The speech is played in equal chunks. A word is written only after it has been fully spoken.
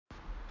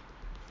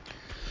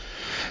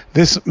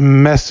This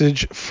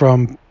message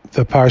from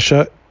the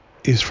Parsha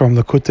is from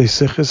Likutei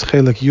Sichos,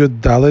 Chelek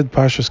Yud Daled,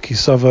 Parshas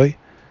Kisavai,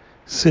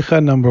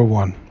 Sicha number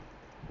 1.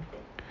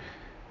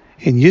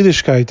 In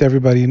Yiddishkeit,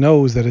 everybody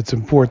knows that it's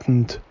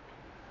important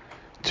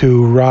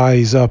to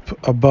rise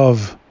up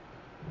above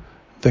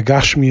the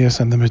Gashmias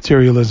and the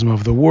materialism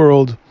of the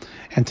world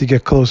and to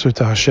get closer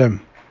to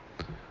Hashem.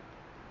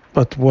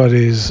 But what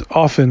is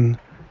often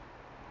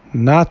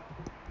not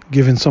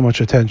given so much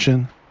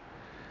attention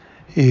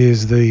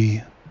is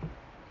the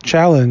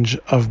challenge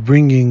of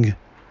bringing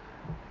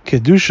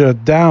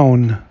Kedusha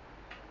down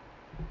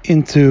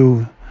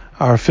into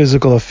our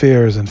physical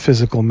affairs and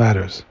physical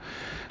matters.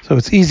 So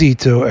it's easy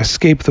to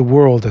escape the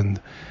world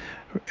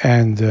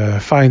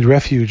and find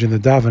refuge in the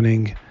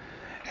davening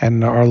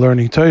and our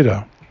learning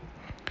Torah,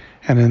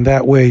 and in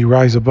that way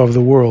rise above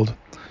the world.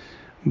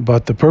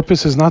 But the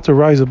purpose is not to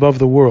rise above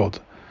the world.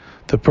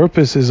 The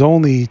purpose is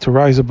only to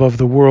rise above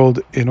the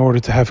world in order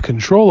to have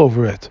control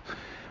over it.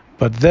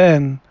 But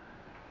then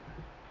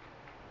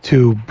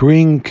to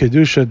bring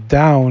Kedusha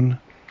down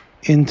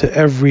into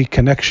every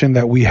connection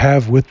that we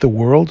have with the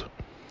world,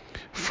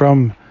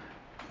 from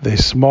the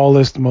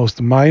smallest,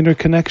 most minor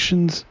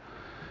connections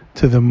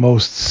to the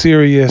most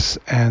serious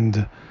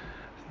and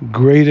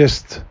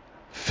greatest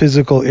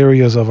physical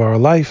areas of our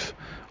life.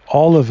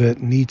 All of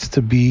it needs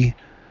to be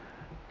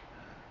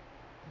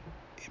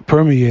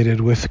permeated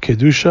with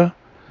Kedusha,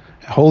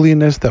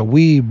 holiness that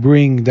we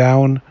bring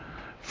down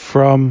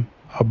from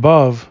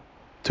above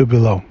to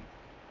below.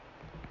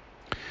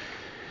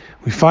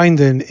 We find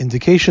an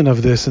indication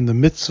of this in the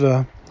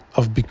mitzvah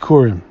of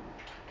Bikurim,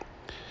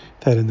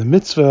 that in the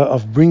mitzvah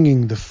of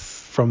bringing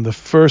from the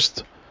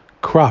first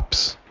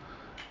crops,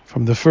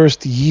 from the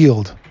first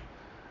yield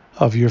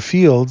of your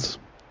fields,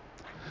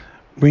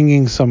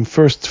 bringing some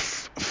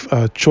first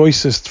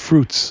choicest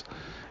fruits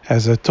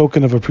as a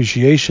token of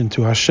appreciation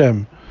to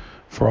Hashem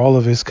for all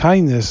of His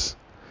kindness,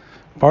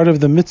 part of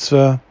the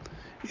mitzvah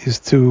is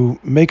to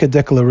make a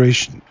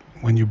declaration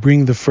when you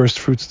bring the first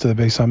fruits to the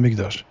Beis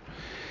HaMikdash.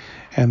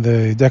 And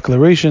the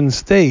declaration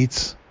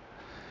states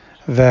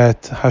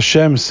that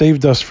Hashem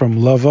saved us from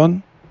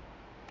Lavan.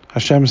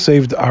 Hashem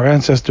saved our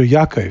ancestor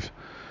Yaakov,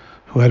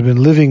 who had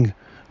been living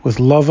with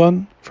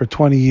Lavan for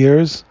 20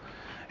 years,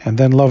 and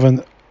then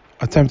Lavan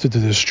attempted to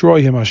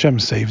destroy him. Hashem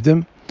saved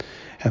him,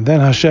 and then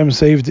Hashem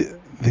saved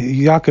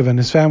Yaakov and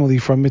his family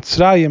from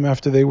Mitzrayim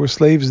after they were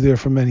slaves there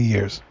for many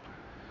years.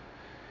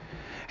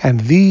 And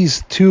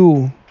these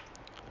two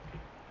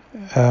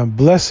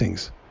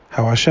blessings,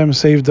 how Hashem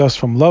saved us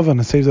from Lavan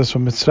and saved us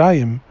from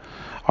Mitzrayim,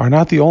 are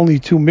not the only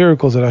two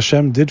miracles that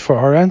Hashem did for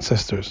our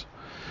ancestors.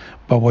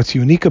 But what's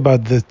unique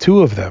about the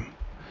two of them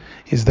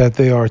is that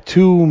they are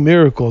two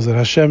miracles that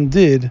Hashem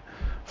did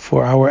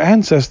for our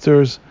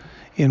ancestors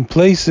in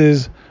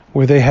places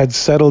where they had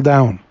settled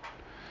down.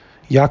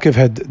 Yaakov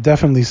had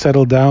definitely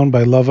settled down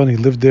by Lavan. He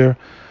lived there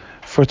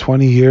for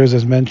 20 years,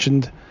 as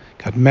mentioned,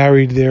 got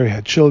married there, he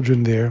had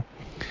children there,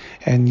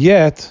 and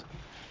yet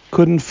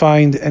couldn't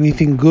find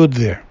anything good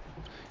there.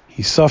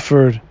 He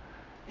suffered,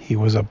 he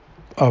was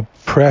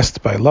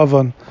oppressed by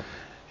Lavan,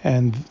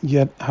 and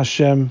yet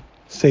Hashem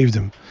saved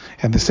him.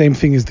 And the same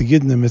thing is the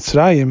Yidden in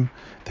Mitzrayim.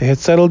 They had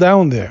settled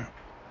down there,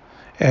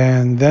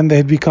 and then they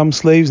had become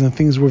slaves, and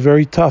things were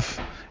very tough,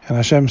 and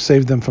Hashem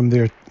saved them from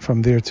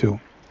there too.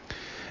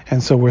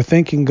 And so we're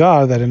thanking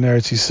God that in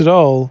Eretz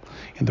Yisrael,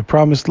 in the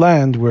Promised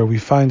Land, where we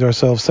find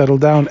ourselves settled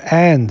down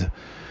and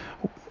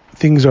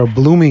things are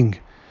blooming,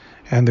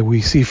 and that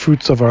we see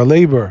fruits of our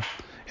labor,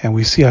 and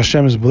we see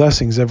Hashem's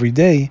blessings every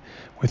day,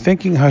 we're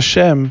thanking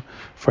Hashem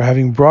for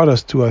having brought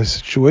us to a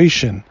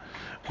situation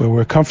where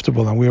we're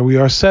comfortable and where we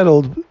are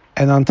settled,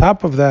 and on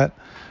top of that,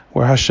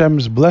 where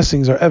Hashem's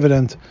blessings are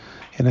evident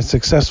in a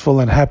successful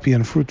and happy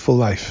and fruitful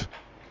life.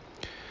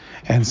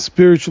 And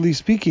spiritually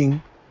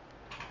speaking,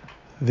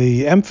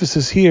 the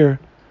emphasis here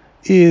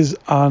is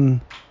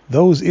on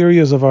those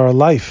areas of our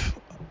life,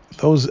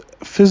 those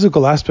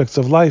physical aspects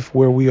of life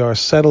where we are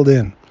settled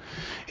in.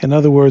 In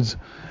other words,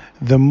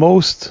 the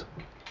most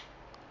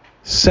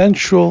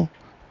central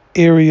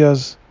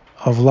areas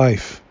of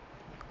life,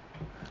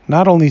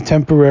 not only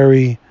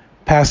temporary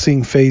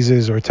passing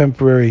phases or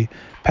temporary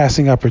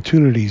passing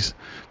opportunities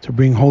to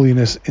bring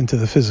holiness into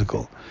the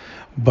physical,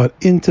 but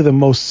into the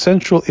most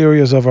central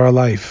areas of our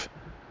life,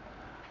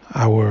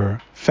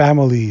 our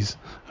families,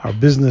 our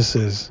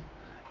businesses,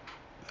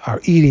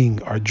 our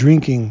eating, our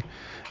drinking.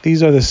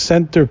 These are the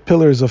center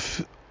pillars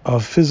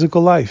of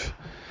physical life.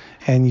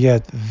 And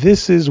yet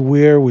this is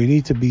where we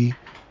need to be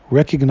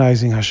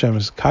recognizing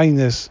Hashem's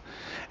kindness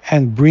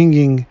and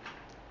bringing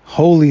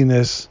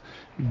holiness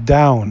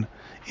down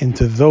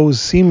into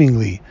those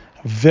seemingly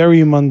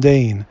very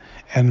mundane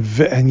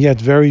and yet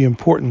very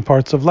important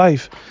parts of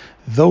life.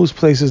 Those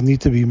places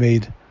need to be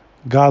made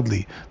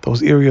godly.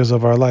 Those areas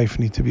of our life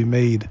need to be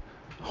made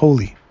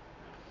holy.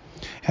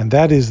 And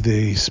that is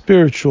the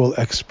spiritual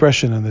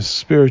expression and the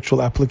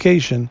spiritual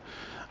application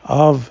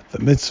of the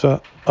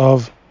mitzvah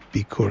of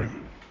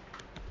Bikurim.